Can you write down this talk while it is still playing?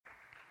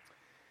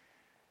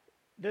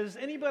Does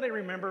anybody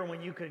remember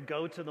when you could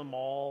go to the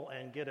mall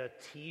and get a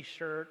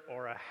t-shirt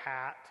or a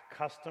hat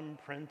custom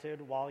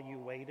printed while you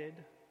waited?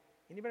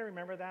 Anybody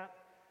remember that?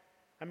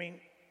 I mean,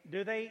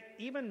 do they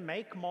even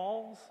make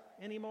malls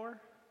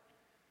anymore?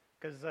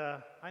 Because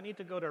I need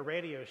to go to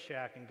Radio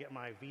Shack and get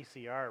my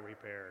VCR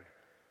repaired.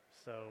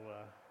 So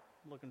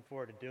looking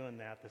forward to doing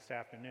that this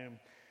afternoon.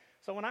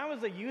 So when I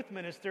was a youth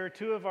minister,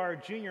 two of our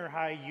junior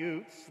high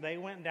youths, they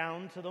went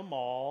down to the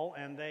mall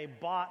and they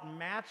bought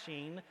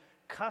matching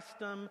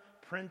custom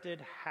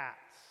printed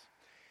hats.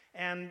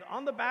 And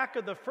on the back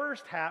of the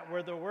first hat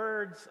were the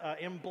words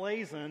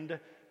emblazoned,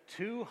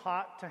 "Too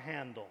hot to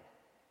handle."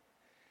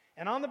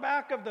 And on the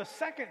back of the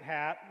second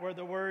hat were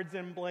the words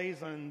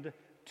emblazoned,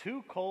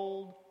 "Too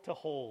cold to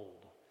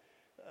hold."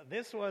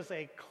 This was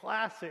a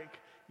classic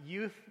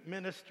youth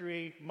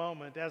ministry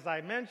moment. As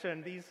I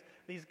mentioned,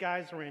 these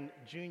guys were in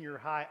junior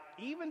high.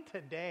 Even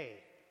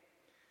today,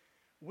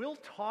 we'll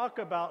talk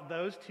about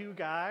those two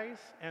guys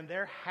and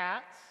their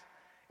hats,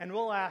 and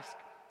we'll ask,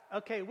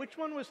 okay, which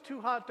one was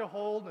too hot to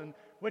hold and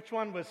which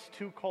one was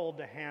too cold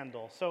to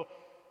handle? So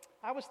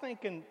I was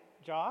thinking,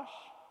 Josh,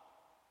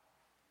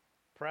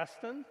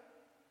 Preston,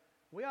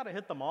 we ought to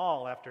hit the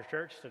mall after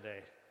church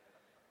today.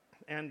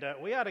 And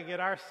we ought to get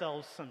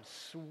ourselves some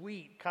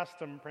sweet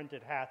custom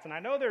printed hats. And I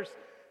know there's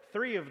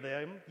 3 of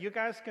them. You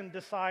guys can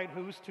decide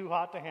who's too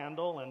hot to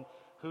handle and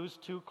who's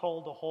too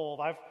cold to hold.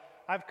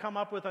 I've come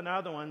up with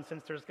another one.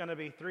 Since there's going to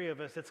be 3 of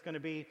us, it's going to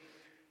be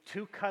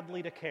too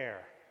cuddly to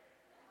care.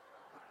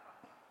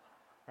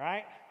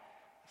 Right?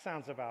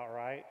 Sounds about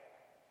right.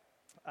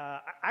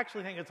 I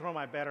actually think it's one of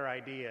my better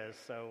ideas.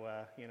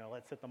 So,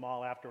 let's hit the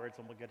mall afterwards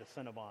and we'll get a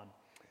Cinnabon.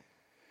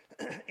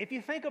 If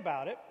you think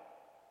about it,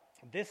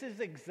 this is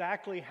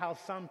exactly how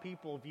some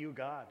people view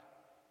God.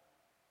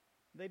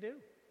 They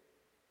do.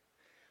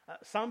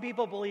 Some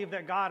people believe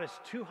that God is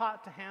too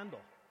hot to handle,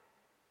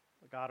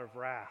 a God of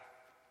wrath,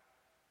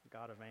 a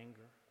God of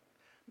anger.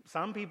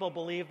 Some people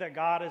believe that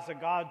God is a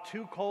God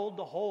too cold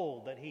to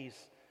hold, that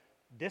he's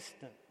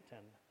distant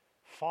and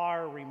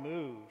far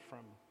removed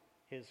from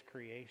his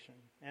creation.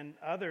 And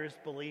others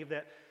believe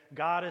that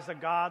God is a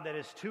God that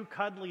is too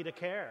cuddly to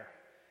care,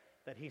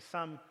 that he's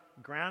some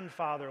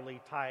grandfatherly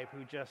type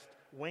who just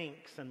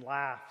winks and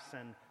laughs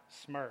and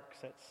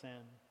smirks at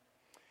sin.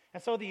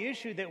 And so the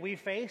issue that we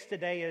face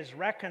today is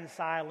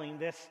reconciling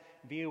this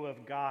view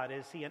of God.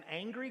 Is he an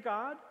angry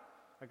God,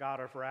 a God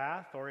of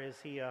wrath, or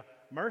is he a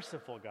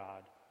merciful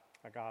God,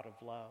 a God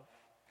of love?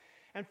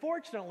 And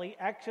fortunately,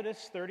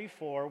 Exodus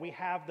 34, we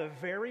have the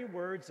very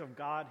words of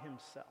God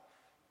himself,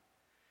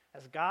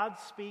 as God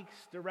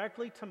speaks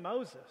directly to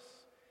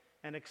Moses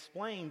and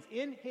explains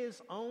in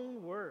his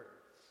own words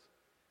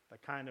the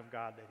kind of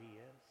God that he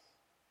is.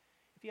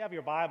 If you have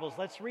your Bibles,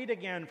 let's read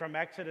again from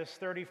Exodus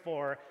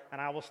 34,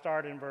 and I will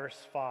start in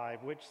verse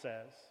 5, which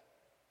says,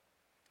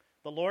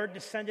 "The Lord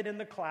descended in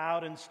the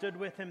cloud and stood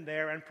with him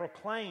there and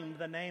proclaimed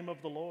the name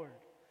of the Lord.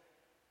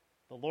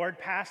 The Lord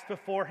passed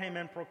before him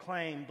and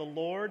proclaimed, 'The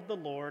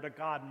Lord, a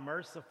God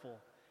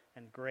merciful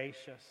and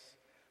gracious,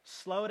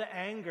 slow to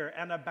anger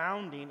and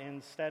abounding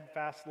in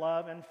steadfast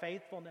love and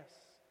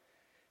faithfulness,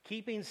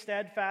 keeping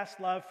steadfast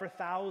love for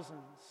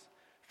thousands,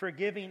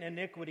 forgiving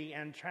iniquity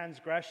and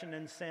transgression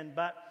and sin,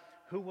 but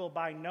who will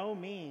by no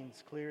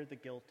means clear the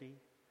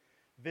guilty,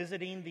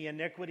 visiting the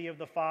iniquity of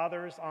the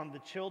fathers on the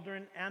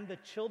children and the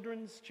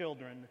children's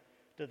children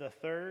to the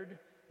 3rd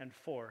and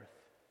 4th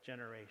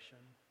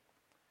generation.'"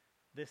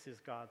 This is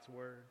God's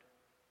word.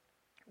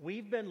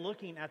 We've been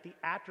looking at the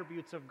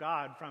attributes of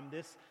God from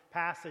this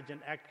passage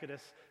in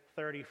Exodus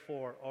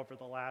 34 over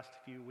the last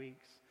few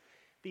weeks.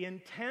 The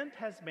intent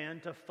has been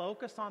to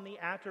focus on the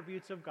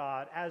attributes of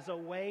God as a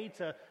way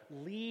to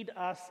lead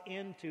us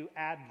into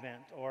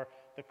Advent, or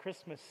the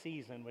Christmas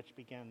season, which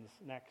begins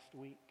next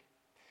week.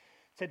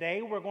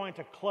 Today, we're going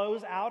to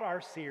close out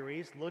our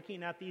series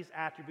looking at these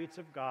attributes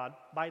of God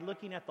by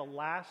looking at the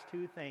last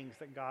 2 things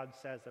that God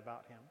says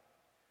about him.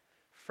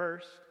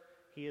 First,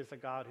 he is a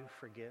God who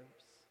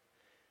forgives.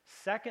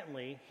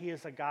 Secondly, he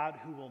is a God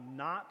who will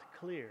not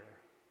clear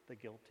the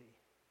guilty.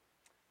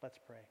 Let's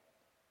pray.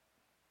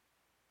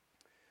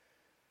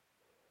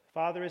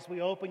 Father, as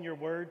we open your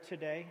word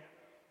today,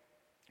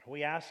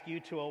 we ask you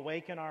to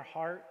awaken our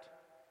heart,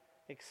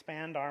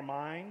 expand our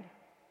mind,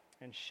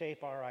 and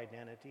shape our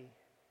identity.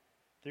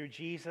 Through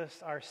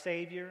Jesus, our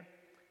Savior,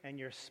 and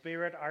your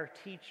Spirit, our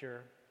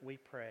teacher, we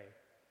pray.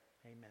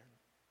 Amen.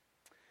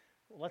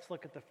 Let's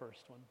look at the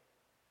first one.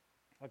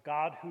 A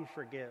God who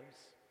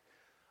forgives.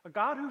 A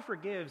God who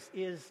forgives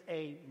is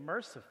a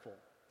merciful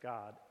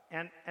God.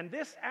 And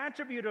this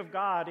attribute of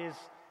God is,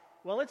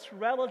 well, it's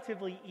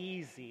relatively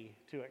easy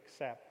to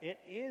accept. It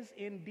is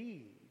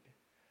indeed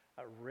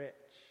a rich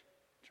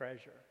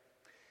treasure.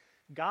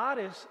 God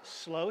is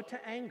slow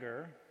to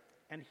anger,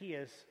 and he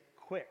is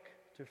quick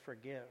to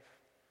forgive.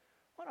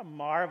 What a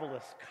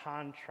marvelous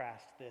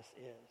contrast this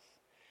is.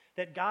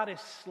 That God is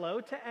slow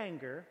to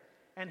anger,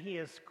 and he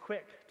is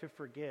quick to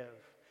forgive.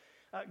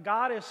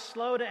 God is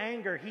slow to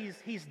anger.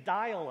 He's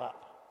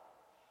dial-up,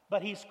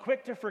 but he's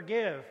quick to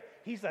forgive.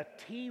 He's a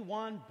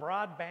T1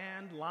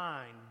 broadband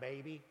line,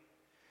 baby.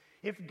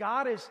 If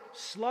God is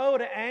slow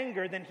to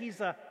anger, then he's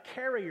a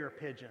carrier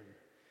pigeon.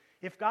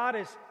 If God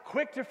is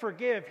quick to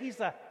forgive, he's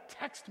a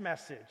text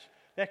message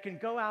that can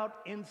go out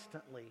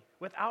instantly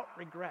without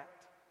regret.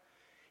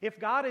 If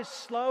God is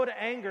slow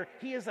to anger,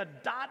 he is a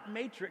dot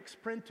matrix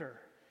printer.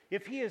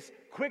 If he is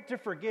quick to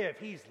forgive,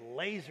 he's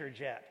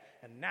LaserJet,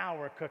 and now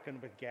we're cooking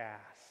with gas.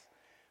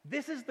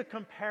 This is the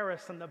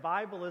comparison the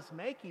Bible is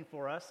making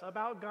for us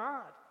about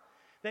God,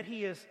 that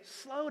he is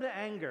slow to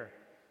anger,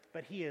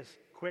 but he is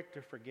quick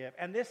to forgive.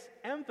 And this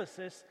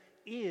emphasis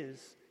is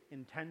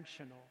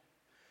intentional.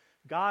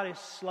 God is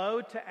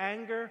slow to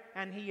anger,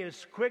 and he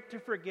is quick to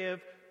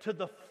forgive to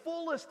the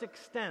fullest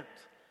extent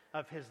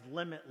of his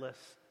limitless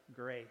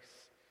grace.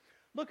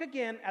 Look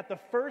again at the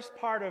first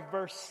part of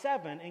verse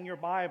 7 in your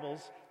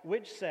Bibles,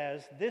 which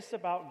says this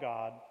about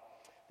God,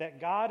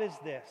 that God is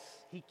this: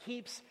 he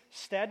keeps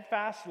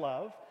steadfast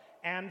love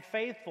and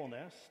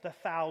faithfulness to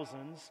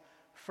thousands,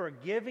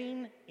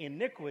 forgiving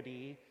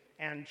iniquity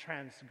and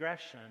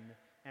transgression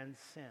and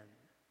sin.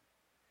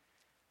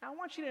 Now, I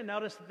want you to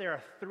notice that there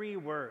are three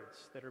words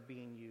that are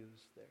being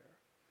used there.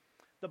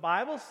 The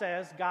Bible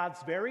says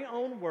God's very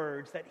own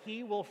words that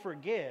he will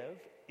forgive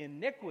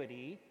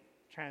iniquity,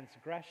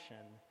 transgression,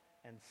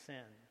 and sin.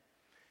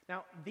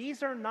 Now,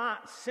 these are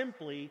not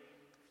simply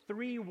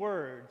three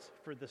words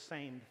for the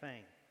same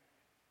thing.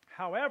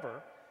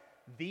 However,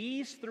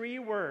 these three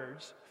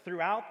words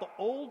throughout the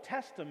Old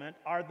Testament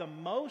are the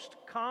most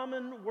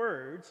common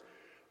words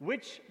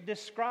which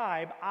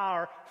describe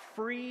our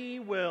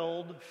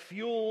free-willed,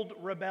 fueled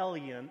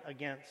rebellion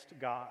against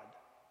God.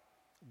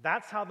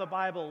 That's how the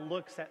Bible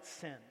looks at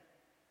sin.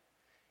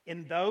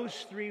 In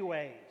those three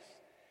ways.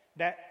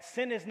 That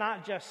sin is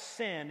not just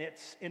sin,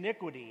 it's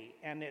iniquity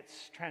and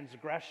it's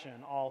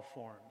transgression, all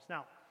forms.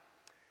 Now,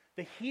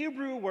 the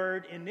Hebrew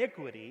word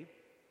iniquity,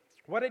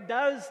 what it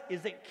does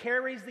is it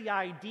carries the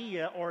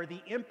idea or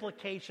the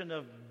implication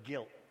of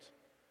guilt.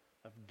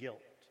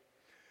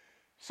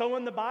 So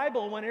in the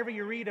Bible, whenever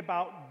you read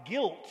about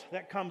guilt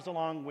that comes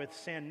along with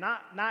sin,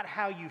 not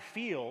how you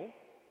feel,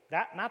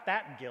 not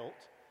that guilt,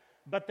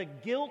 but the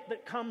guilt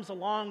that comes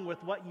along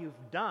with what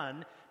you've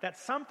done, that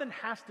something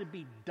has to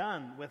be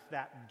done with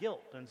that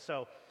guilt. And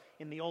so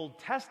in the Old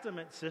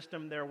Testament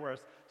system, there was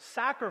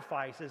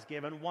sacrifices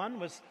given. One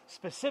was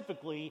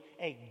specifically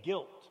a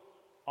guilt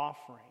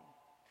offering.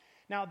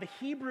 Now, the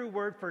Hebrew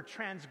word for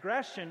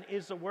transgression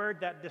is a word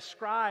that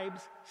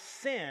describes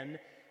sin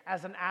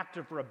as an act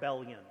of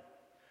rebellion.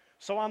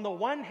 So on the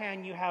one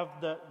hand, you have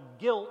the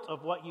guilt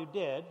of what you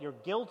did, you're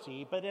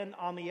guilty, but then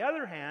on the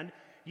other hand,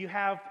 you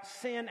have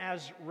sin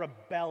as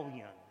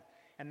rebellion.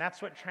 And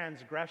that's what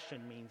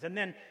transgression means. And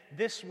then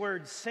this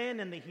word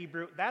sin in the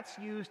Hebrew, that's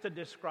used to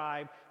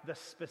describe the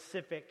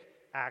specific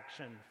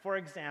action. For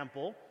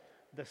example,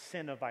 the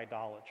sin of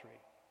idolatry.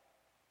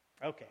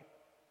 Okay.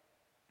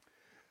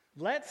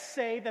 Let's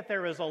say that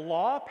there is a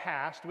law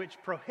passed which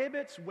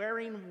prohibits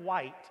wearing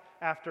white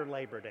after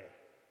Labor Day.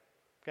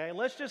 Okay,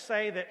 let's just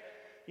say that,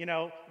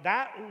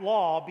 that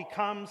law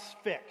becomes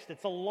fixed.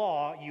 It's a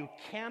law. You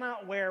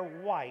cannot wear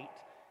white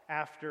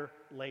after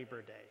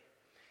Labor Day.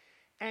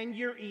 And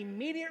your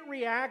immediate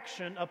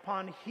reaction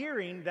upon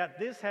hearing that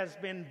this has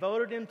been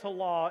voted into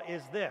law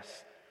is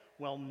this: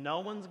 well, no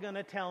one's going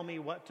to tell me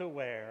what to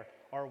wear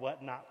or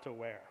what not to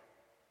wear.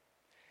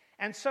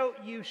 And so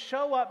you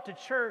show up to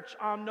church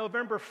on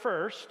November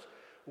 1st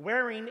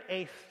wearing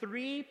a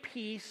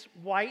 3-piece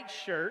white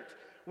shirt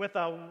with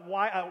a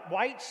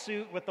white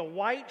suit with a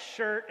white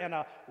shirt and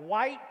a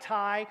white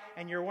tie,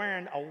 and you're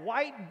wearing a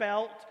white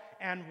belt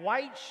and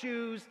white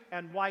shoes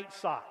and white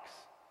socks.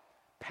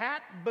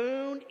 Pat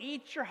Boone,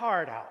 eat your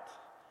heart out,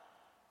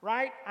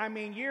 right? I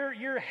mean,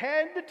 you're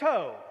head to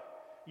toe,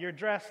 you're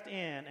dressed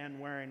in and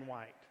wearing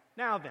white.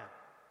 Now then,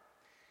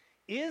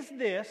 is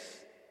this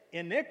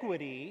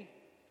iniquity,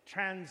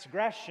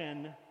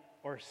 transgression,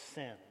 or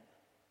sin?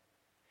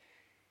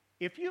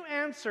 If you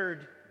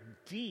answered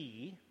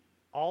D,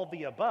 all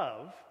the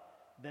above,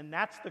 then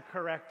that's the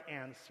correct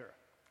answer.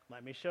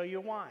 Let me show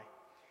you why.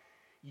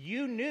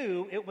 You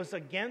knew it was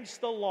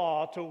against the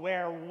law to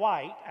wear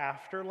white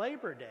after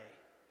Labor Day.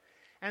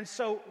 And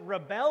so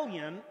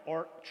rebellion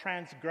or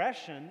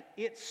transgression,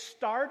 it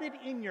started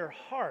in your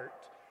heart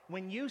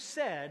when you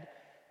said,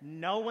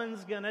 no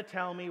one's going to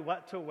tell me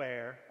what to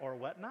wear or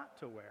what not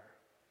to wear.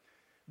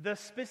 The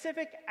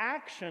specific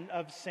action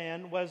of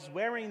sin was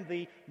wearing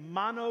the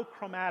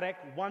monochromatic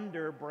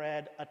Wonder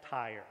Bread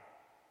attire.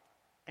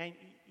 And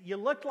you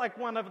looked like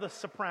one of the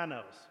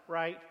Sopranos,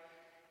 right?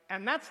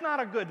 And that's not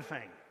a good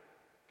thing,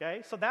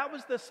 okay? So that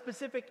was the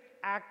specific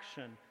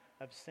action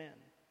of sin.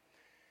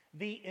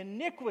 The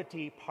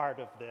iniquity part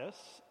of this,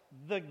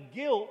 the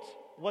guilt,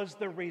 was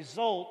the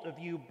result of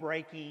you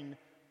breaking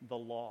the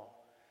law.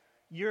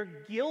 You're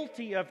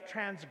guilty of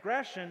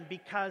transgression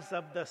because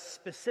of the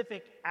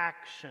specific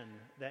action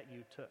that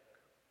you took.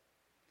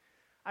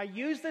 I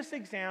use this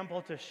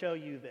example to show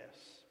you this: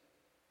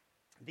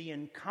 the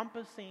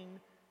encompassing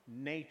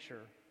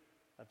nature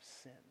of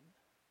sin.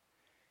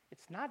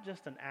 It's not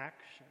just an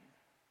action.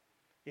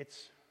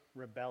 It's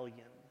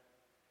rebellion.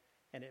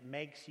 And it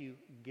makes you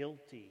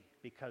guilty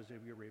because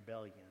of your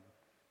rebellion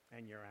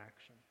and your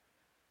action.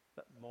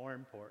 But more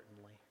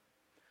importantly,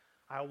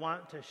 I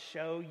want to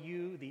show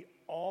you the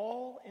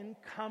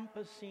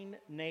all-encompassing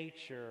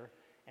nature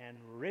and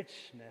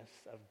richness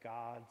of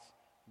God's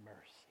mercy.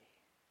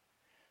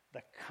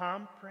 The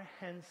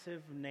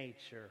comprehensive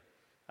nature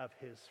of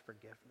his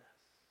forgiveness.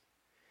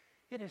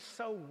 It is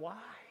so wide.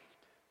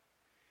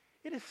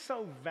 It is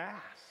so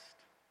vast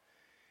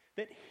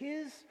that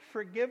his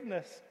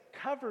forgiveness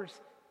covers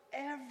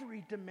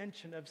every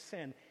dimension of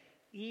sin,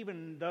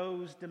 even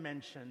those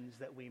dimensions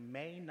that we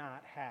may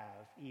not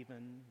have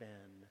even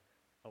been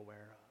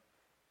aware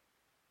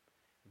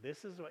of.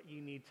 This is what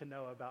you need to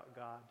know about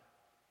God.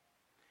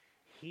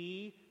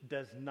 He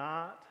does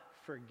not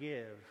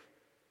forgive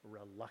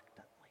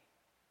reluctantly.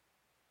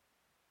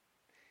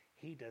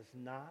 He does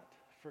not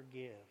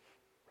forgive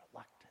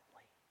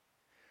reluctantly.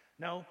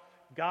 No,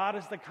 God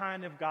is the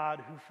kind of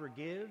God who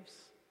forgives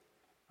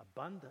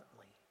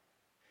abundantly.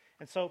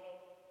 And so,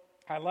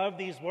 I love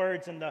these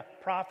words in the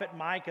prophet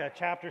Micah,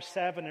 chapter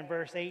 7 and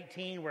verse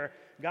 18, where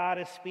God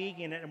is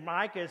speaking, and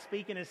Micah is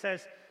speaking and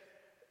says,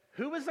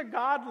 "Who is a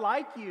God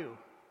like you?"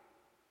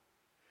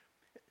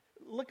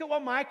 Look at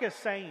what Micah is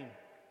saying.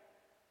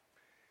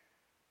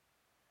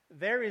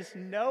 There is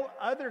no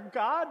other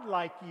God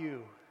like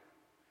you,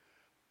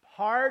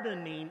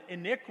 pardoning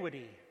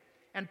iniquity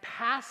and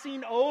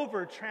passing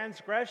over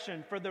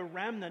transgression for the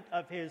remnant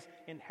of his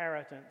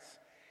inheritance.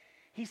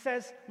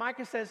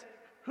 Micah says,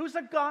 who's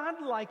a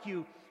God like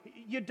you?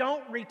 You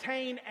don't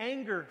retain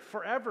anger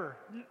forever.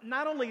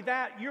 Not only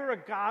that, you're a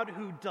God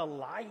who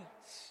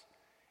delights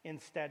in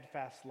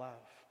steadfast love.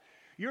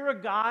 You're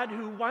a God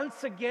who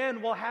once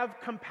again will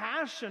have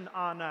compassion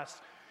on us.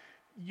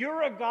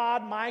 You're a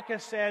God, Micah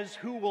says,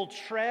 who will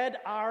tread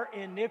our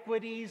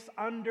iniquities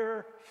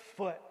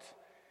underfoot.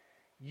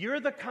 You're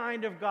the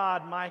kind of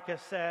God, Micah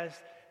says,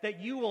 that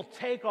you will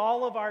take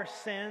all of our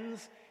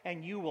sins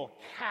and you will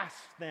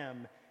cast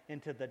them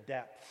into the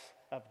depths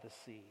of the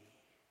sea.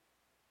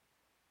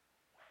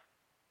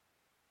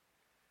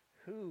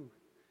 Who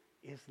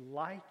is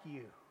like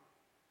you,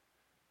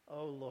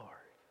 O Lord,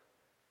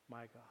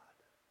 my God?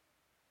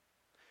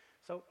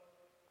 So,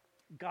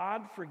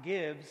 God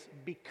forgives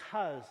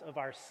because of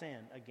our sin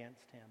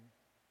against him.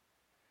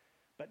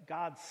 But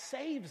God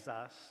saves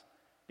us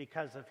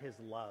because of his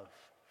love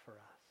for us.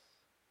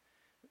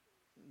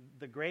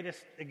 The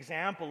greatest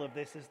example of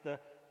this is the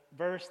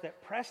verse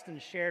that Preston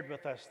shared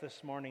with us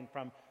this morning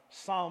from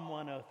Psalm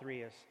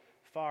 103, as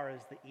far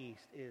as the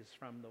east is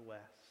from the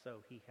west, so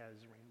he has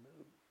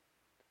removed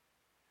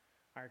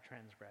our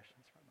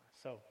transgressions from us.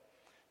 So,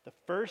 the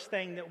first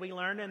thing that we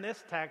learn in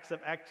this text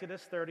of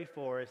Exodus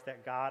 34 is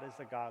that God is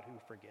a God who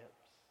forgives.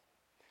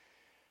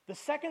 The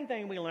second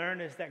thing we learn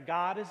is that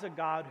God is a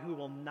God who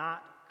will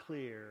not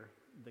clear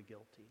the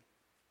guilty.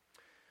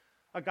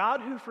 A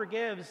God who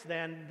forgives,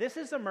 then, this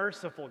is a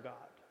merciful God.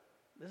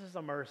 This is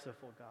a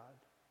merciful God.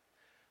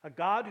 A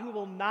God who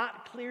will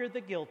not clear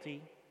the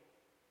guilty.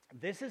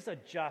 This is a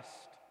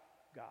just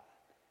God.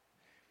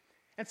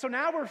 And so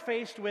now we're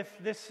faced with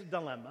this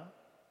dilemma.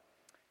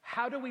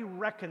 How do we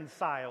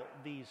reconcile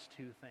these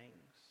two things?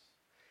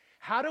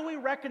 How do we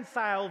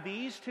reconcile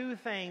these two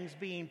things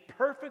being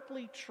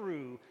perfectly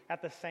true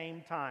at the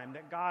same time?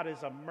 That God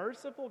is a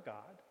merciful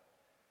God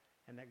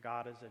and that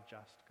God is a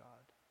just God.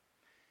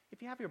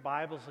 If you have your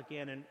Bibles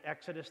again in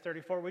Exodus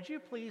 34, would you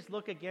please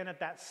look again at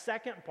that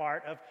second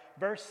part of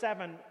verse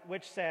 7,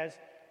 which says,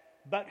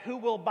 "But who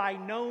will by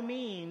no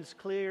means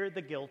clear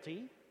the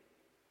guilty,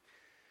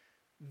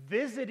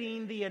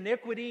 visiting the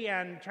iniquity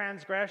and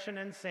transgression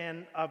and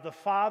sin of the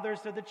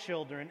fathers to the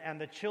children and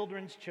the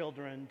children's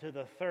children to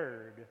the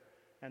third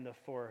and the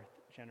fourth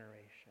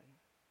generation."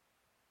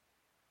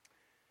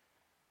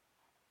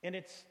 In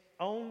its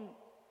own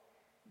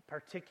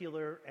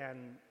particular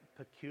and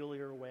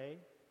peculiar way,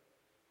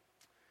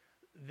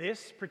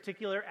 this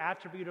particular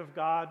attribute of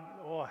God,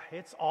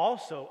 it's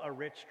also a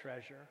rich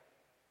treasure.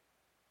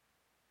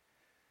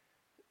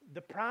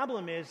 The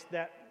problem is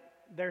that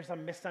there's a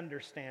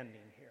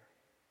misunderstanding here.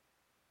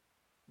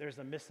 There's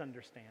a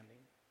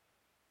misunderstanding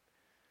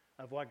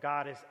of what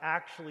God is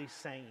actually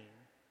saying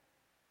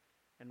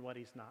and what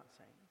he's not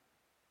saying.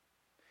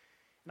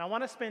 And I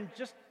want to spend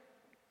just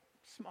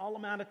a small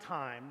amount of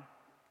time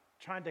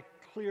trying to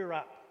clear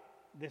up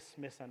this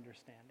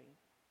misunderstanding.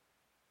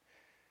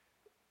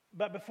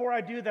 But before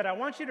I do that, I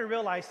want you to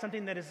realize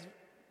something that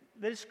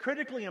is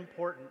critically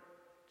important.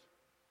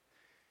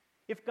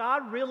 If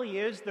God really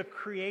is the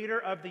creator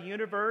of the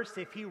universe,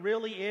 if he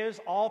really is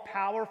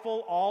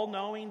all-powerful,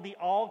 all-knowing, the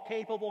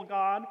all-capable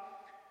God,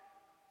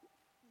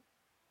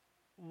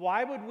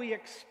 why would we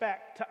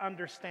expect to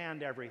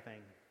understand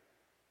everything?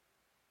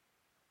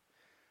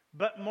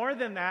 But more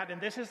than that, and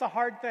this is a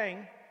hard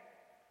thing,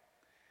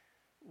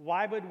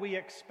 why would we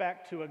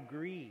expect to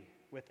agree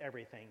with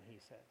everything he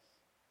says?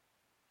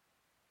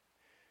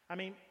 I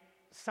mean,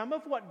 some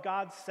of what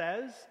God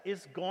says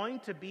is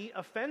going to be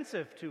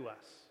offensive to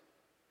us.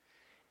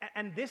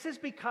 And this is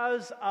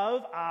because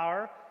of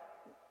our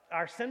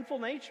our sinful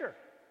nature.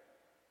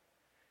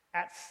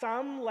 At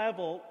some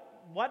level,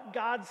 what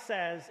God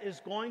says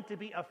is going to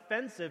be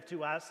offensive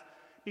to us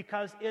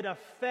because it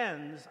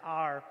offends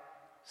our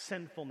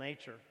sinful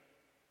nature.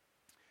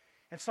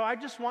 And so I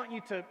just want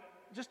you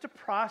to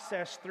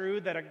process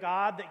through that a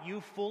God that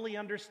you fully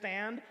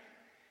understand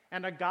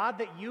and a God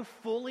that you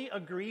fully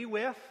agree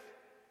with,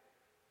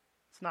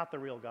 it's not the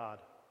real God.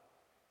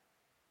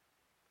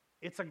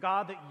 It's a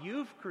God that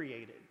you've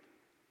created.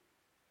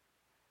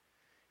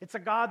 It's a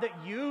God that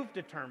you've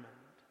determined.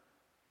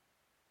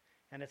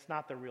 And it's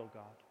not the real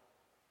God.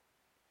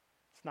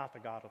 It's not the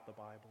God of the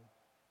Bible.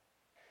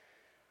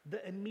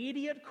 The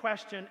immediate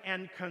question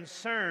and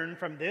concern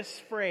from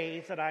this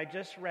phrase that I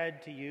just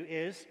read to you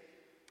is,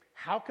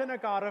 how can a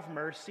God of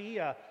mercy,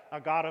 a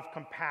God of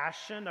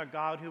compassion, a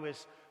God who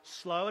is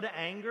slow to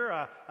anger,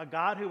 a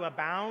God who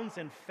abounds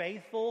in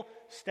faithful,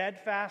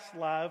 steadfast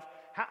love,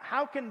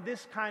 how can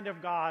this kind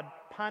of God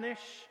punish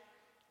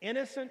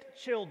innocent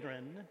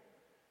children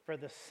for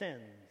the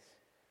sins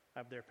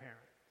of their parents?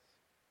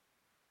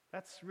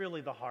 That's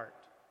really the heart,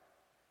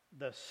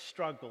 the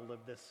struggle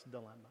of this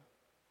dilemma.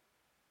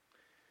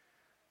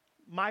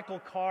 Michael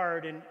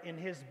Card, in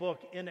his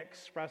book,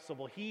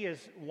 Inexpressible, he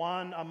is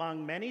one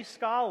among many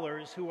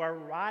scholars who are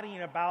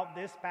writing about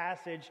this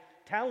passage,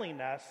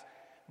 telling us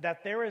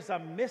that there is a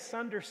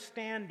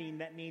misunderstanding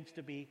that needs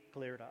to be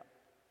cleared up.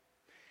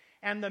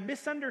 And the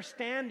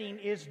misunderstanding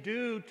is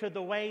due to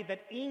the way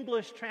that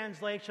English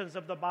translations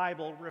of the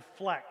Bible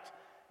reflect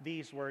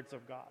these words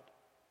of God.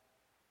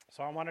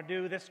 So I want to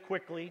do this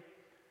quickly.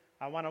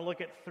 I want to look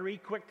at 3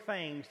 quick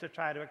things to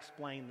try to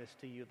explain this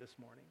to you this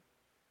morning.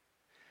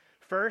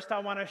 First, I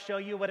want to show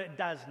you what it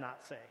does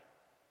not say.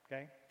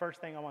 Okay? First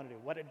thing I want to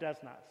do, what it does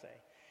not say.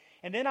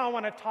 And then I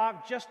want to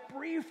talk just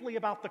briefly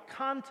about the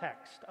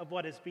context of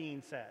what is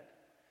being said,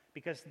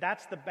 because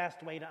that's the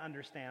best way to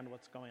understand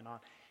what's going on.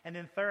 And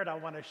then third, I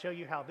want to show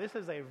you how this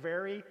is a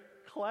very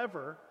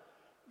clever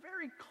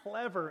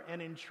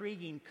and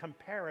intriguing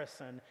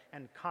comparison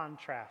and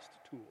contrast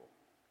tool.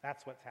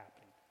 That's what's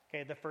happening.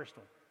 Okay, the first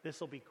one. This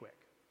will be quick.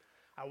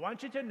 I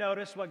want you to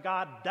notice what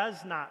God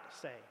does not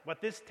say,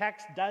 what this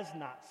text does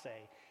not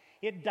say.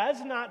 It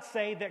does not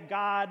say that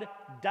God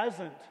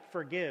doesn't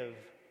forgive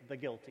the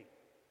guilty.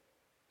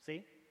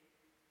 See?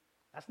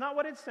 That's not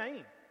what it's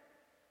saying.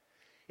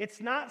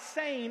 It's not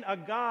saying a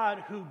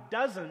God who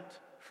doesn't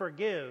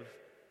forgive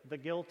the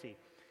guilty.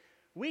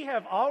 We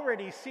have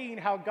already seen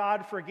how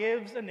God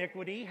forgives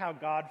iniquity, how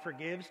God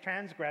forgives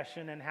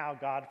transgression, and how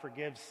God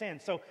forgives sin.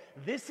 So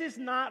this is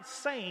not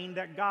saying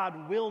that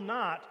God will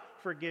not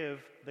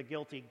forgive the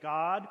guilty.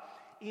 God,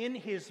 in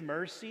His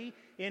mercy,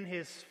 in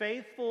His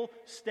faithful,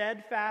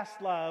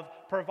 steadfast love,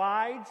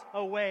 provides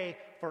a way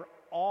for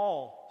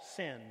all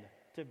sin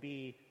to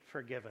be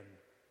forgiven,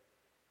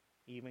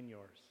 even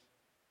yours.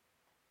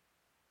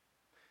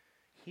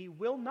 He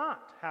will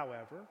not,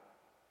 however,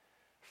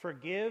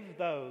 forgive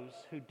those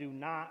who do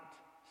not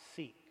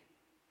seek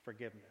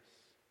forgiveness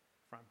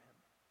from Him.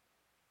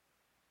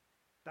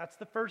 That's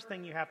the first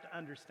thing you have to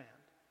understand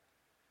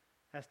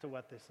as to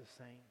what this is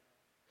saying.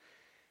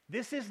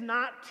 This is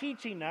not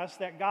teaching us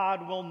that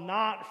God will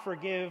not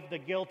forgive the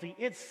guilty.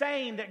 It's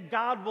saying that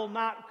God will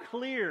not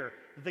clear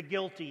the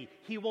guilty.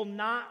 He will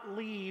not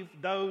leave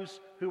those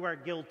who are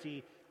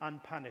guilty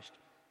unpunished.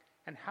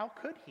 And how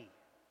could He,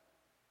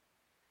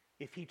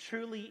 if He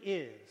truly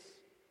is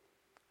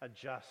a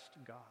just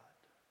God?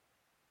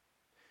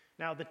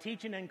 Now, the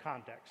teaching and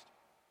context.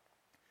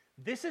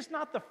 This is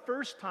not the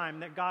first time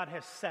that God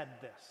has said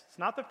this. It's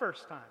not the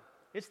first time.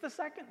 It's the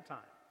second time.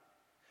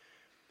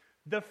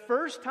 The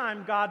first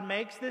time God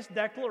makes this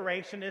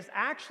declaration is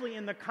actually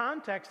in the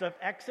context of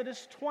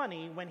Exodus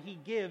 20 when He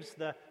gives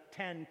the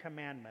 10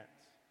 commandments,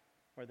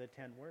 or the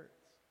 10 words.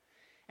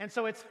 And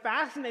so it's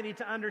fascinating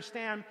to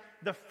understand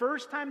the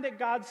first time that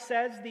God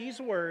says these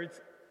words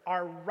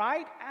are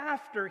right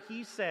after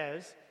He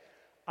says,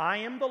 I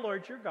am the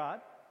Lord your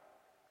God.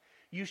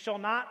 You shall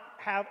not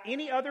have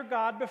any other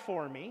God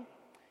before me,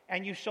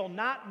 and you shall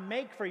not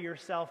make for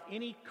yourself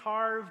any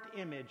carved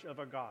image of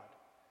a God.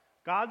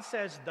 God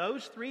says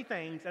those 3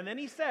 things, and then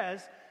He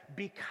says,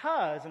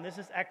 because, and this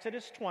is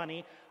Exodus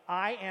 20,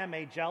 I am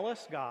a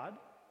jealous God,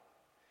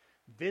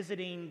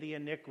 visiting the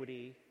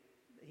iniquity.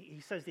 He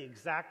says the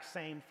exact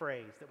same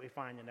phrase that we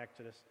find in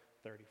Exodus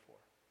 34.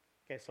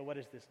 Okay, so what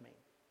does this mean?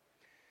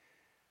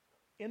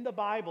 In the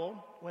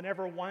Bible,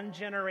 whenever one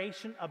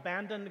generation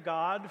abandoned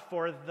God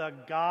for the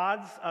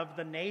gods of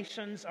the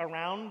nations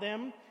around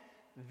them,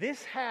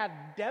 this had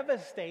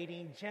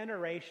devastating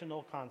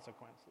generational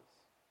consequences.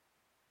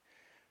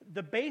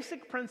 The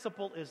basic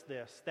principle is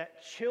this,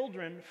 that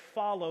children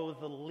follow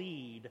the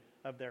lead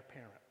of their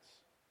parents.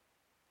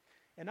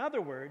 In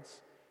other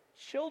words,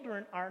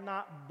 children are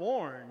not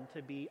born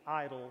to be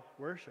idol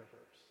worshipers.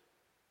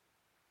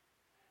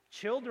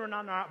 Children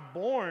are not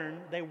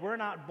born, they were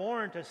not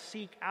born to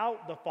seek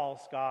out the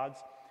false gods.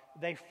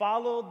 They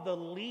followed the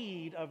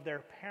lead of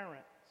their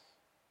parents.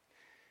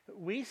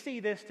 We see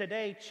this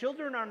today.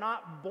 Children are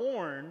not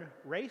born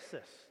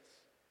racists.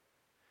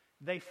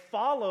 They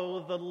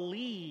follow the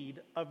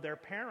lead of their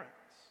parents.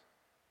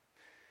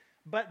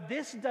 But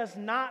this does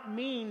not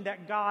mean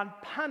that God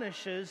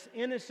punishes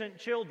innocent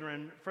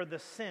children for the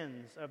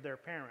sins of their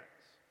parents.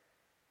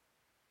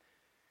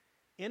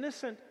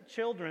 Innocent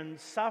children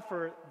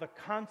suffer the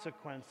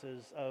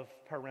consequences of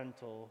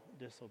parental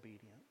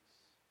disobedience.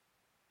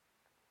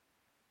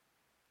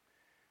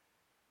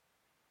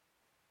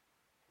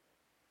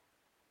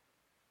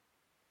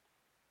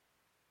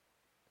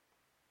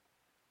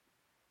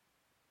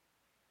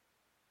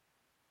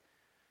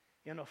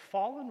 In a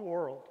fallen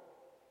world,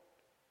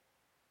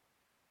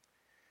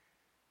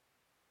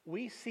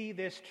 we see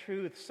this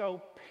truth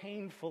so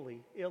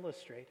painfully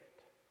illustrated,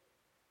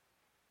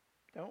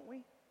 don't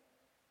we?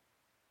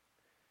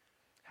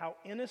 How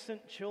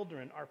innocent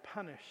children are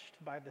punished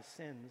by the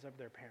sins of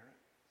their parents.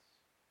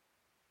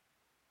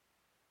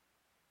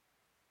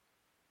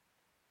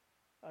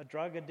 A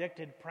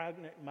drug-addicted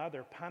pregnant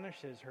mother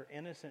punishes her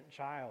innocent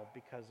child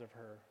because of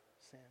her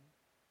sin.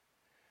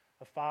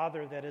 A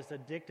father that is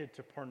addicted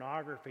to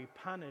pornography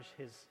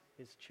punishes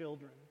his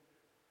children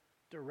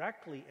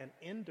directly and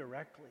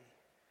indirectly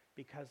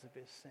because of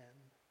his sin.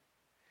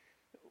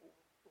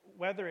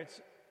 Whether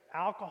it's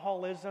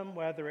alcoholism,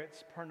 whether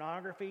it's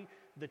pornography,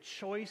 the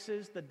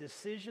choices, the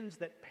decisions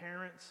that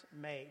parents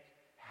make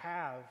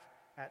have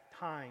at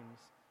times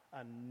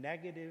a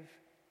negative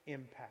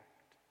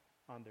impact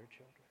on their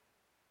children.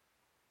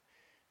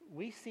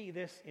 We see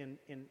this in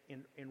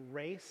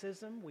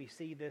racism. We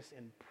see this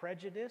in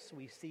prejudice.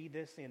 We see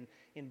this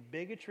in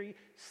bigotry.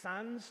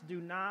 Sons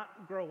do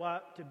not grow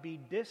up to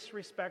be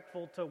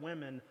disrespectful to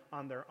women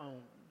on their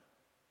own.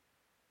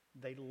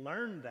 They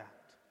learn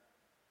that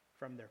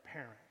from their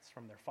parents,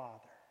 from their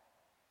father.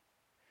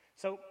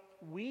 So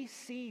we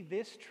see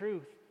this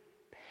truth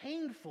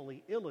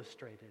painfully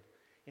illustrated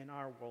in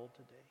our world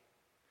today.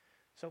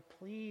 So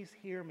please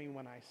hear me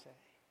when I say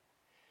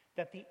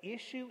that the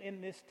issue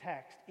in this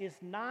text is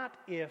not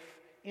if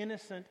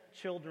innocent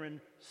children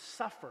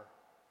suffer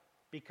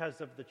because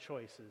of the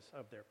choices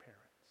of their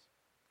parents.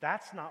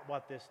 That's not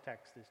what this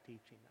text is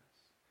teaching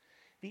us.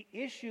 The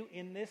issue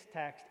in this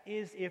text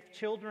is if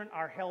children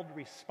are held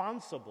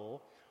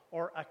responsible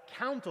or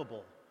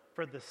accountable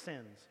for the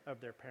sins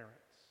of their parents.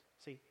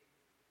 See,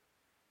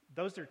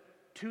 those are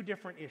two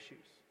different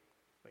issues.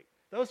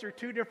 Those are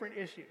two different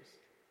issues.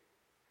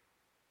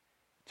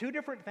 Two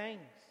different things.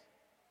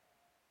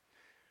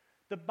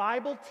 The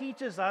Bible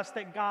teaches us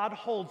that God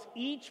holds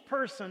each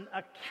person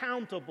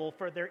accountable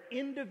for their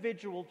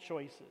individual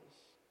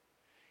choices.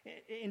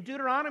 In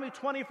Deuteronomy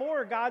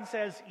 24, God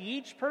says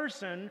each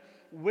person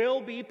will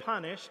be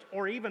punished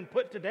or even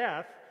put to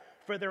death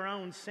for their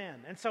own sin.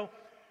 And so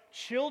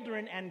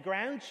children and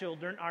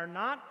grandchildren are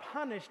not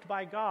punished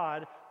by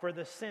God for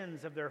the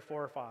sins of their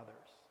forefathers.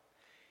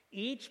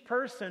 Each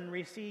person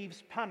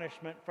receives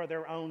punishment for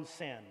their own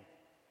sin,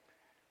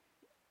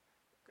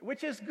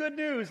 which is good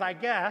news, I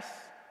guess.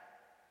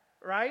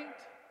 Right?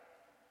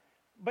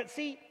 But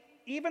see,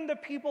 even the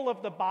people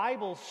of the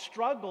Bible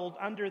struggled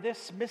under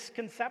this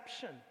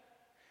misconception.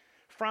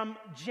 From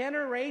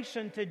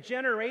generation to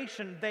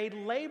generation, they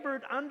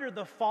labored under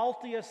the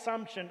faulty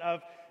assumption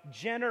of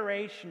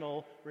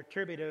generational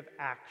retributive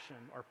action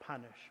or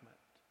punishment.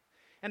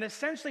 And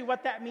essentially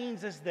what that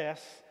means is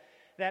this,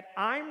 that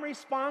I'm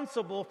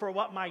responsible for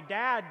what my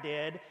dad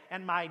did,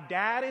 and my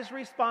dad is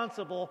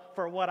responsible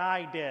for what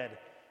I did.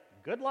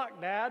 Good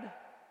luck, Dad.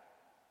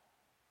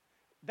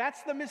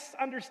 That's the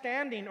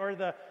misunderstanding or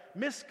the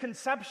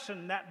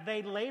misconception that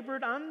they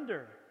labored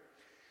under.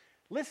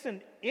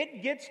 Listen,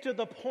 it gets to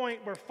the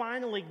point where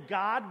finally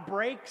God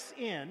breaks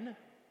in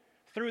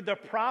through the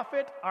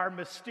prophet, our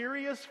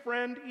mysterious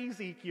friend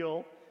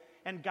Ezekiel,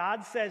 and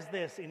God says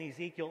this in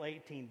Ezekiel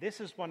 18. This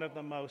is one of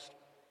the most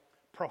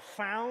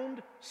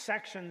profound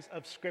sections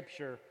of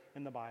Scripture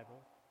in the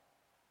Bible,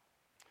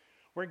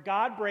 where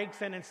God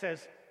breaks in and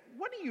says,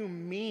 what do you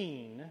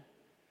mean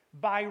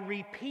by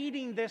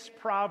repeating this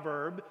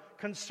proverb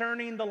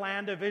concerning the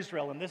land of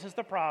Israel? And this is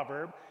the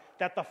proverb,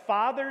 that the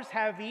fathers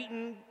have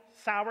eaten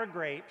sour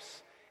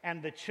grapes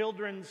and the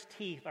children's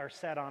teeth are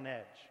set on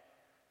edge.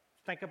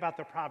 Think about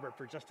the proverb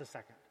for just a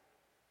second.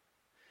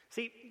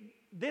 See,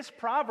 this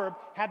proverb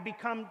had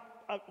become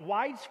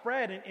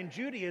widespread in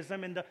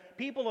Judaism, and the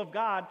people of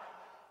God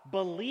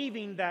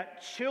believing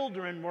that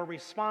children were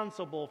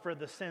responsible for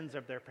the sins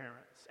of their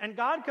parents. And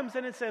God comes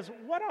in and says,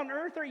 what on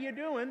earth are you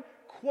doing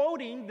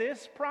quoting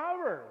this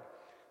proverb?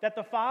 That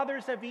the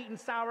fathers have eaten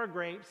sour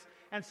grapes,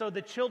 and so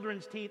the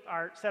children's teeth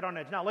are set on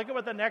edge. Now look at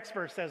what the next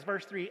verse says,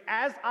 verse 3.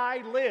 As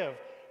I live,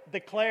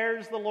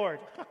 declares the Lord.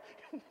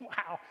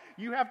 Wow,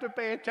 you have to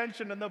pay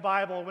attention in the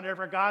Bible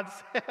whenever God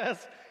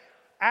says,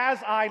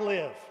 as I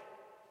live,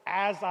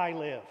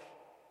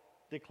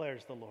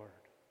 declares the Lord.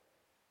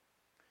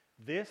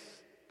 This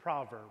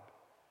proverb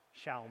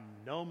shall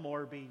no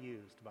more be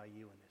used by you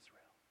in Israel.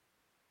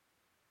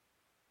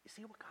 You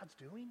see what God's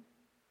doing?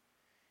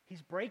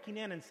 He's breaking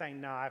in and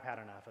saying, no, I've had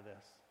enough of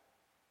this.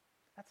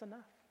 That's enough.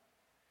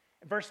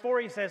 In verse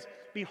 4 he says,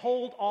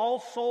 behold, all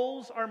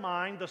souls are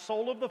mine, the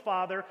soul of the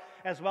Father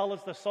as well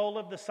as the soul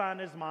of the Son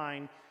is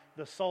mine.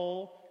 the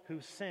soul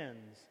whose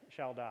sins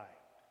shall die.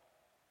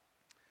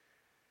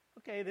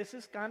 Okay, this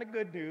is kind of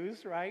good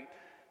news, right?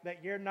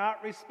 That you're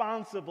not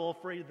responsible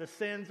for the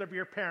sins of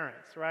your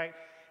parents, right?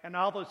 And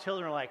all those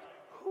children are like,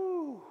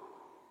 whoo,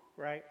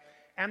 right?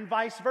 And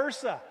vice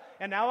versa.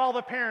 And now all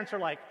the parents are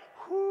like,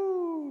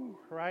 whoo,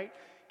 right?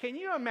 Can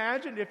you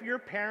imagine if your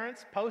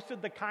parents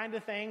posted the kind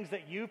of things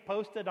that you've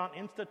posted on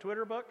Insta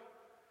Twitter book?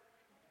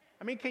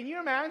 I mean, can you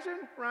imagine,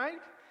 right?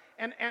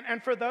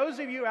 And for those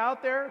of you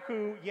out there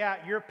who,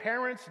 your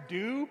parents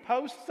do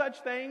post such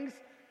things,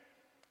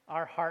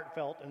 our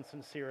heartfelt and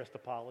sincerest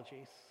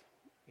apologies.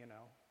 You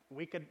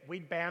know,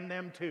 we'd ban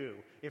them too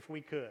if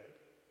we could.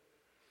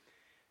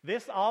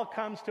 This all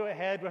comes to a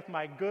head with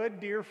my good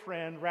dear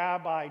friend,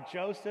 Rabbi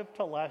Joseph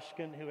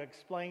Telushkin, who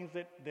explains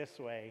it this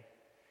way.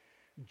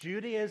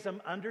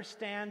 Judaism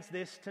understands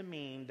this to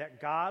mean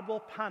that God will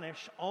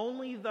punish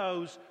only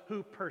those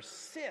who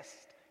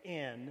persist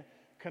in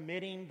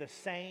committing the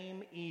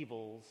same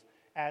evils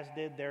as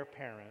did their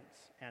parents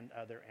and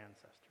other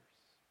ancestors.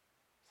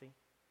 See?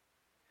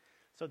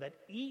 So that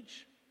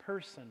each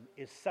person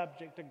is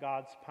subject to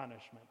God's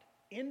punishment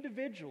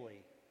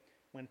individually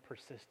when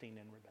persisting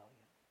in rebellion.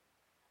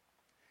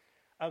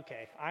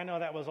 Okay, I know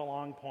that was a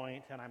long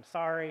point, and I'm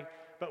sorry,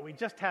 but we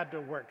just had to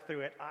work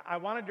through it. I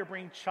wanted to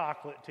bring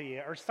chocolate to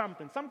you or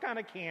something, some kind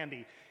of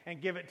candy,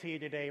 and give it to you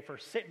today for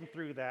sitting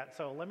through that.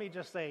 So let me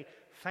just say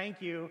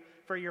thank you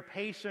for your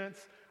patience.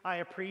 I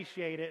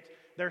appreciate it.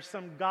 There's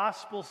some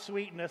gospel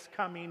sweetness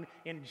coming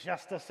in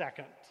just a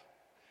second.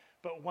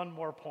 But one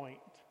more point.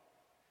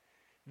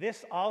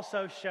 This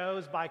also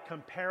shows by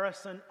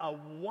comparison a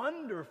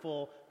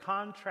wonderful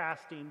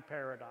contrasting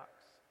paradox.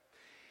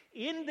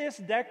 In this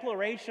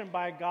declaration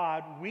by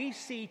God, we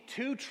see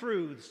two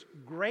truths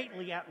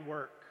greatly at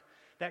work.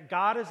 That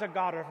God is a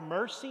God of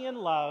mercy and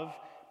love,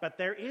 but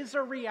there is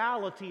a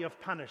reality of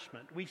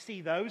punishment. We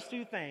see those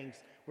two things.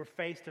 We're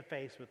face to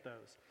face with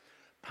those.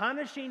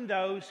 Punishing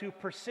those who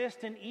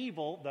persist in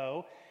evil,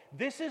 though,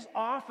 this is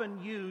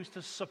often used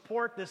to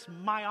support this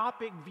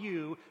myopic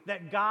view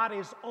that God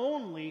is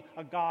only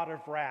a God of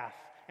wrath,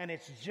 and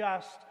it's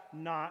just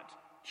not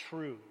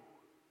true.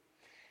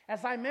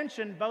 As I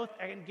mentioned, both,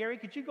 and Gary,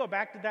 could you go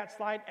back to that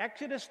slide?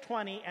 Exodus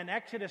 20 and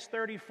Exodus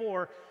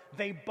 34,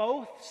 they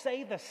both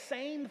say the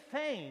same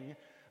thing,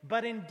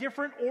 but in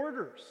different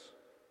orders.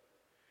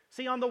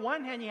 See, on the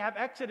one hand, you have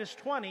Exodus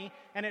 20,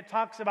 and it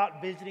talks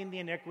about visiting the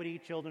iniquity,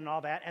 children,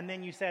 all that, and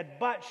then you said,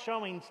 but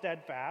showing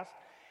steadfast.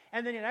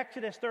 And then in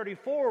Exodus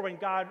 34, when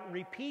God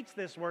repeats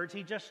this words,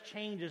 he just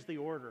changes the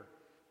order,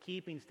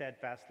 keeping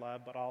steadfast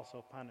love, but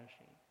also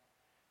punishing.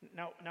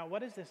 Now,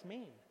 what does this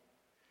mean?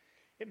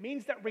 It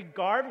means that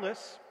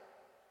regardless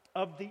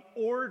of the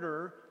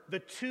order, the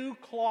two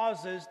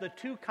clauses, the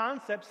two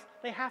concepts,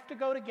 they have to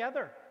go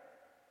together.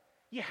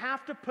 You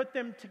have to put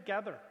them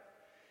together.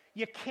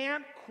 You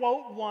can't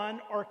quote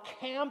one or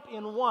camp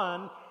in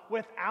one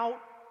without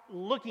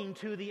looking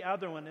to the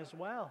other one as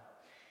well.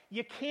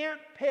 You can't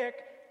pick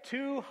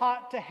too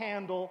hot to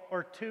handle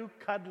or too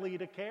cuddly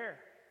to care.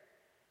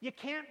 You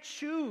can't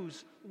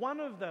choose one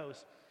of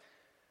those.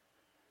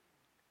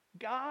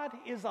 God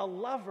is a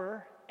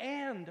lover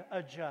and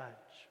a judge.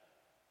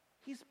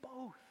 He's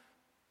both.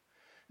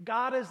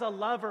 God is a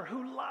lover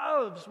who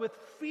loves with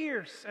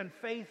fierce and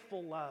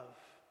faithful love.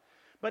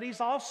 But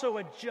he's also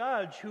a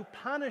judge who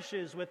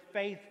punishes with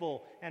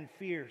faithful and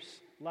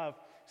fierce love.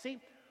 See,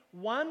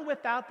 one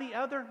without the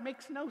other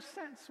makes no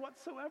sense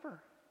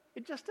whatsoever.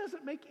 It just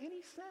doesn't make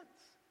any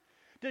sense.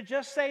 To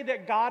just say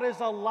that God is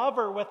a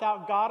lover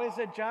without God as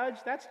a judge,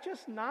 that's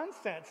just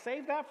nonsense.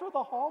 Save that for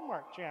the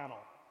Hallmark Channel.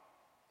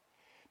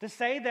 To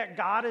say that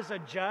God is a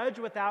judge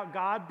without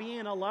God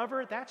being a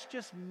lover, that's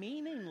just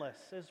meaningless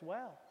as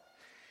well.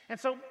 And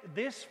so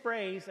this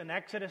phrase in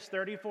Exodus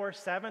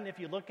 34:7, if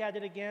you look at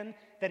it again,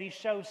 that he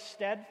shows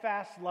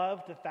steadfast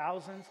love to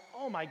thousands,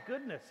 oh my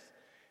goodness,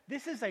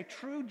 this is a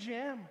true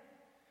gem.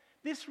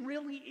 This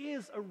really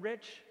is a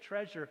rich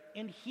treasure.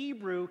 In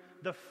Hebrew,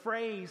 the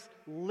phrase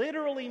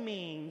literally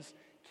means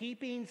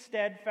keeping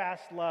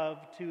steadfast love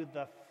to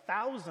the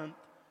 1,000th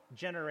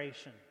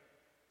generation.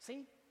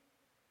 See?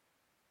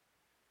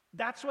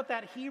 That's what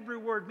that Hebrew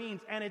word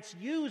means, and it's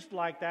used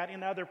like that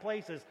in other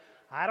places.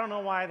 I don't know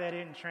why they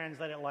didn't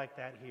translate it like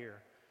that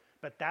here,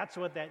 but that's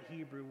what that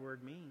Hebrew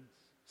word means.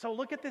 So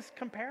look at this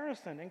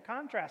comparison and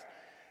contrast.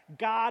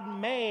 God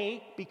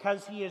may,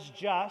 because he is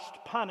just,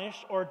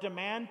 punish or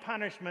demand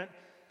punishment,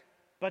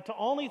 but to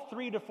only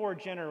 3 to 4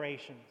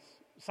 generations.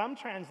 Some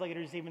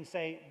translators even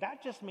say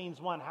that just means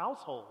one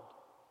household.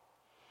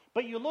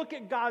 But you look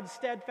at God's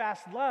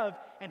steadfast love,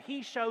 and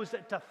he shows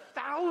it to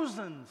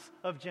thousands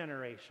of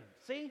generations.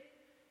 See?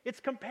 It's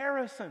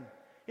comparison.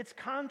 It's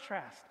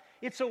contrast.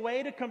 It's a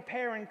way to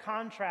compare and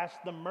contrast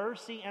the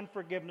mercy and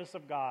forgiveness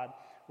of God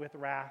with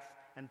wrath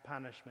and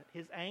punishment.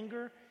 His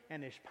anger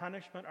and his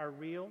punishment are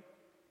real.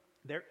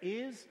 There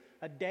is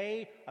a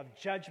day of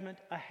judgment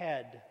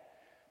ahead,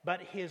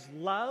 but his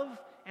love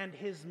and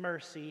his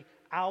mercy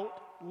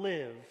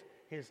outlive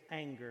his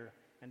anger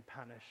and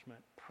punishment.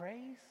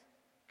 Praise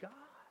God.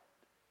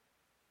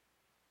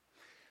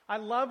 I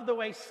love the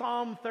way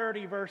Psalm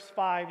 30 verse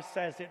 5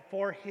 says it,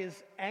 for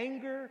his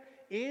anger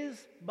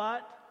is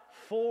but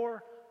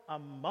for a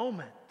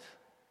moment,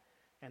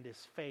 and his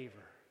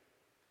favor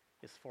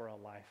is for a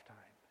lifetime.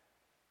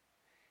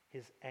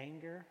 His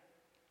anger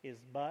is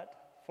but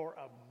for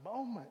a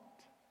moment,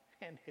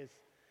 and his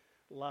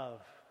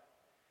love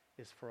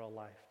is for a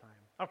lifetime.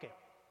 Okay,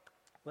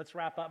 let's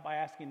wrap up by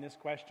asking this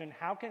question.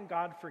 How can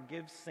God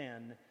forgive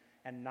sin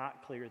and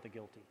not clear the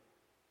guilty?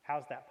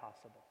 How's that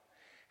possible?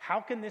 How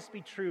can this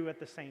be true at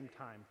the same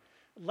time?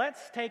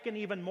 Let's take an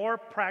even more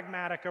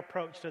pragmatic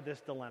approach to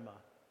this dilemma.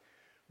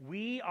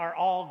 We are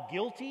all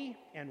guilty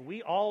and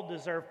we all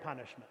deserve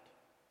punishment,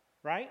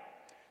 right?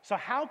 So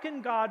how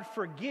can God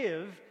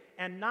forgive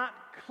and not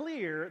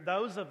clear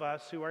those of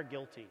us who are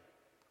guilty?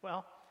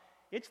 Well,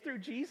 it's through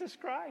Jesus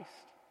Christ.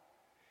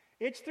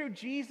 It's through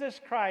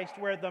Jesus Christ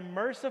where the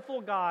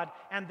merciful God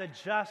and the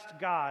just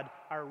God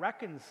are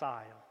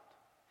reconciled.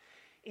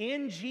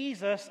 In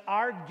Jesus,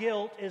 our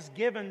guilt is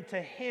given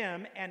to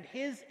him and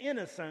his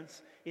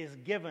innocence is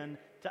given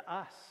to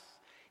us.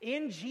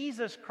 In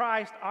Jesus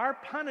Christ, our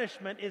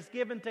punishment is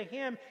given to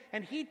him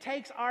and he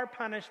takes our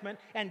punishment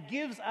and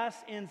gives us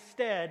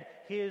instead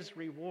his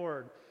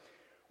reward.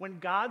 When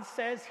God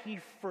says he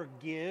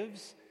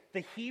forgives,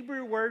 the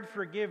Hebrew word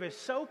forgive is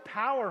so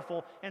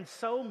powerful and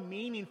so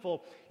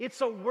meaningful. It's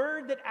a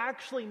word that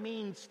actually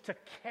means to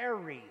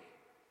carry.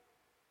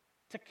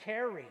 To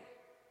carry.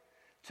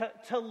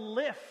 To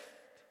lift,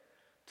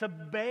 to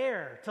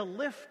bear, to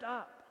lift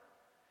up.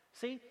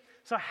 See?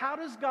 So how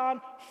does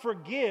God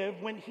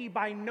forgive when he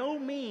by no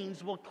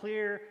means will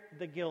clear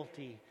the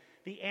guilty?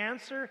 The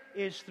answer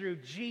is through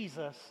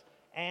Jesus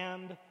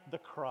and the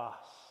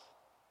cross.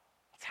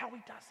 That's how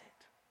he does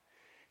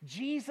it.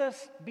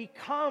 Jesus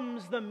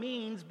becomes the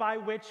means by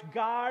which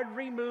God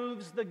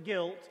removes the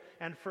guilt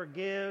and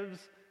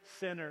forgives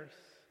sinners.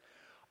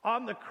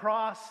 On the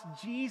cross,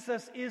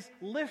 Jesus is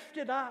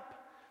lifted up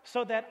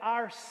so that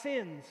our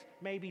sins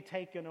may be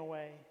taken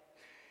away.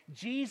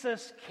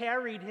 Jesus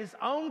carried his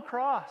own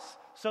cross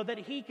so that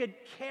he could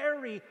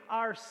carry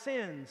our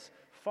sins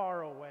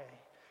far away.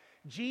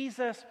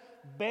 Jesus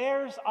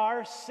bears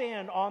our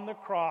sin on the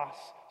cross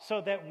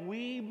so that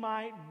we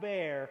might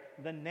bear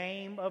the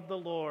name of the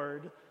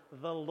Lord,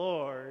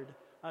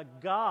 a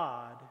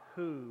God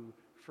who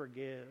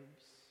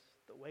forgives.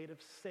 The weight of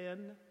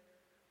sin,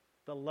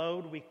 the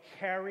load we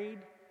carried,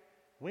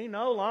 we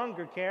no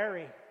longer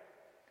carry,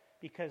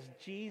 because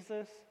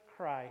Jesus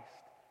Christ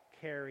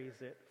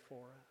carries it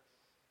for us.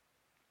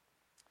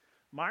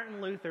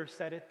 Martin Luther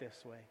said it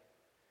this way: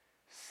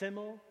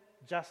 simul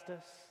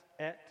justus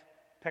et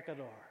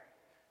peccator.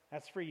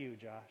 That's for you,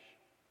 Josh.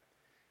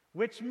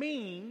 Which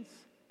means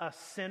a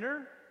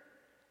sinner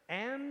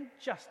and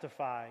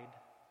justified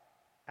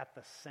at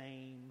the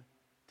same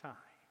time.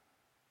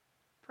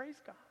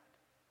 Praise God.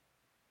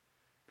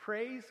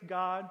 Praise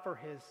God for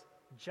his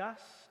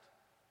just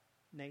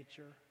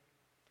nature.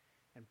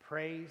 And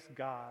praise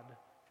God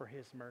for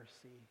his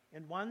mercy.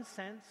 In one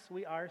sense,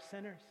 we are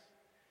sinners.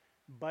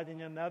 But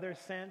in another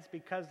sense,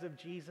 because of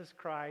Jesus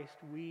Christ,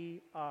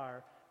 we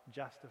are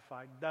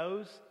justified.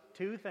 Those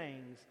two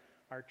things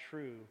are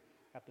true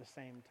at the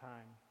same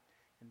time.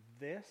 And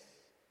this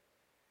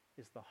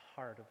is the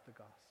heart of the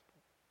gospel.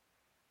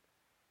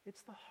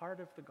 It's the heart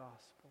of the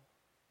gospel.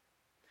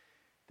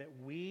 That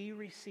we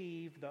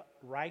receive the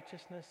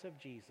righteousness of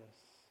Jesus,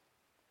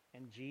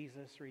 and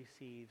Jesus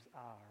receives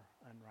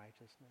our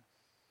unrighteousness.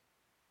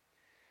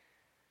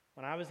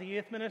 When I was a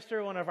youth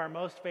minister, one of our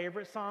most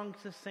favorite songs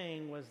to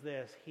sing was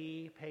this: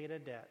 He paid a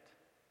debt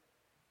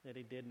that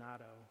he did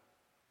not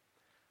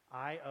owe.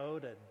 I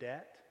owed a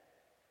debt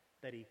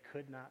that he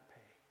could not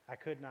pay. I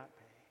could not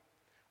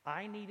pay.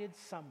 I needed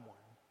someone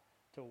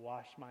to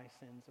wash my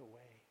sins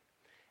away.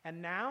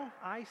 And now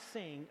I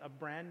sing a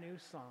brand new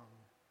song,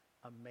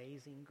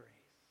 Amazing Grace.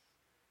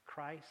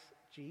 Christ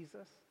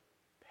Jesus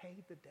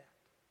paid the debt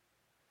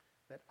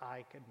that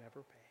I could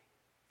never pay.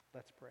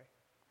 Let's pray.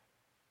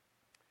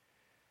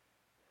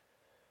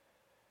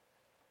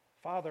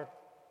 Father,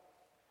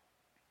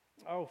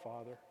 oh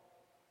Father,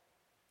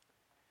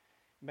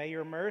 may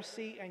your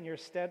mercy and your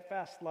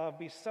steadfast love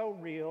be so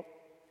real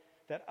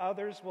that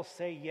others will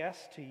say yes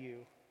to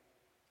you.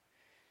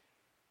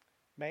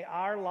 May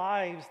our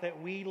lives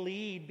that we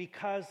lead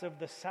because of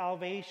the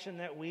salvation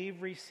that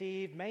we've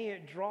received, may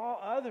it draw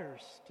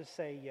others to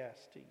say yes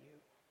to you.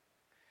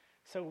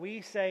 So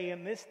we say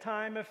in this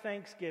time of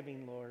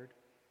thanksgiving, Lord,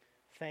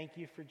 thank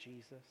you for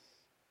Jesus.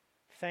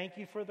 Thank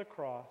you for the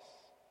cross.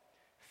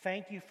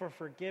 Thank you for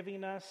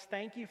forgiving us.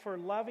 Thank you for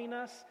loving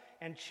us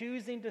and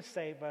choosing to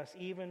save us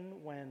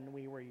even when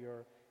we were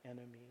your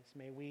enemies.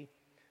 May we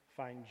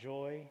find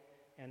joy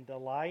and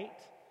delight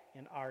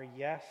in our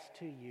yes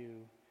to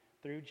you.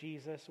 Through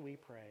Jesus we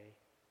pray.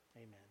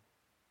 Amen.